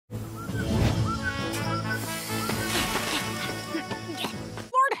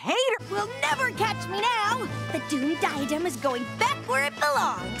me now. The Doom Diadem is going back where it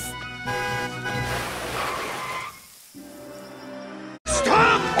belongs.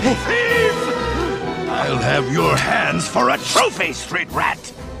 Stop, thief! I'll have your hands for a trophy, street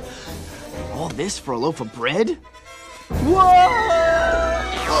rat! All this for a loaf of bread? Whoa!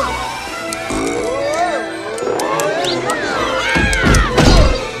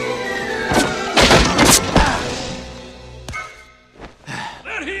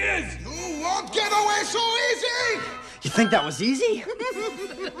 There he is! You won't get away so easy! You think that was easy?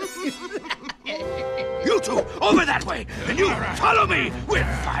 You two, over that way! And you follow me! We'll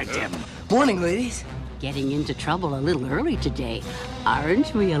find him! Morning, ladies. Getting into trouble a little early today,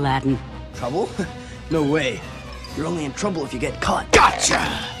 aren't we, Aladdin? Trouble? No way. You're only in trouble if you get caught. Gotcha!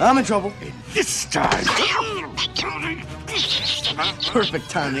 I'm in trouble. This time! Perfect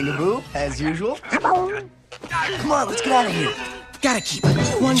timing, Abu, as usual. Come on, let's get out of here. Gotta keep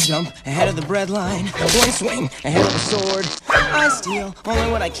one jump ahead of the breadline, one swing ahead of the sword. I steal only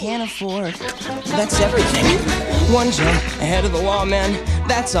what I can afford. That's everything. One jump ahead of the lawmen.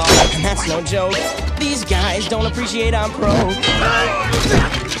 That's all, and that's no joke. These guys don't appreciate I'm pro.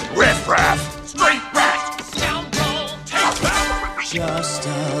 Riff-raff! Street rat! Just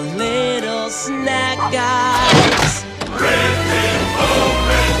a little snack, guys.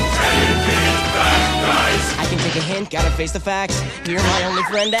 I can take a hint, gotta face the facts. You're my only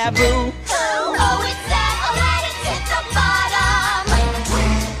friend, Abu. Oh, it's that Aladdin's hit the bottom.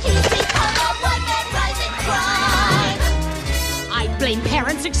 He's become a one-man rising crime. I blame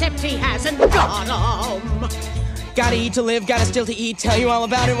parents, except he hasn't got 'em. Gotta eat to live, gotta still to eat. Tell you all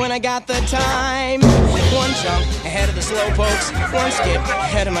about it when I got the time. One jump ahead of the slow pokes. One skip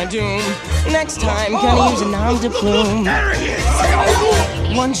ahead of my doom. Next time, gonna use a nom de plume. There he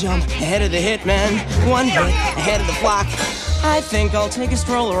is! One jump ahead of the hitman. One hit ahead of the flock. I think I'll take a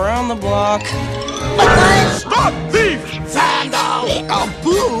stroll around the block. Stop, thief! Vandal!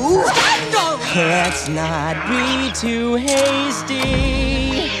 Abu! Let's not be too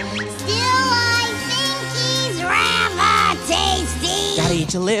hasty. Tasty! Gotta eat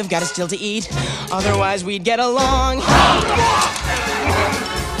to live, gotta still to eat. Otherwise, we'd get along.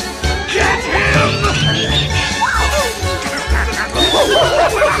 Get him!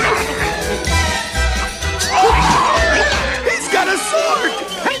 He's got a sword!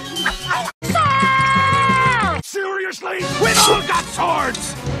 Seriously? We've all got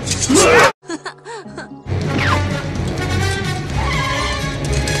swords!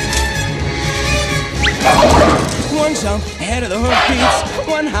 One jump ahead of the hoof beats.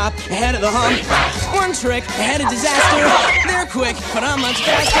 One hop ahead of the hump. One trick ahead of disaster. They're quick, but I'm much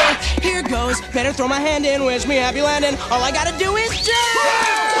faster. Here goes. Better throw my hand in. Wish me happy landing. All I gotta do is jump!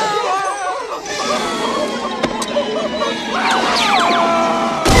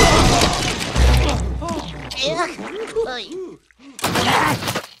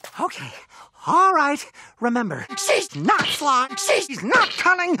 Okay, all right. Remember, she's not sly, she's not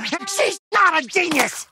cunning, she's not a genius!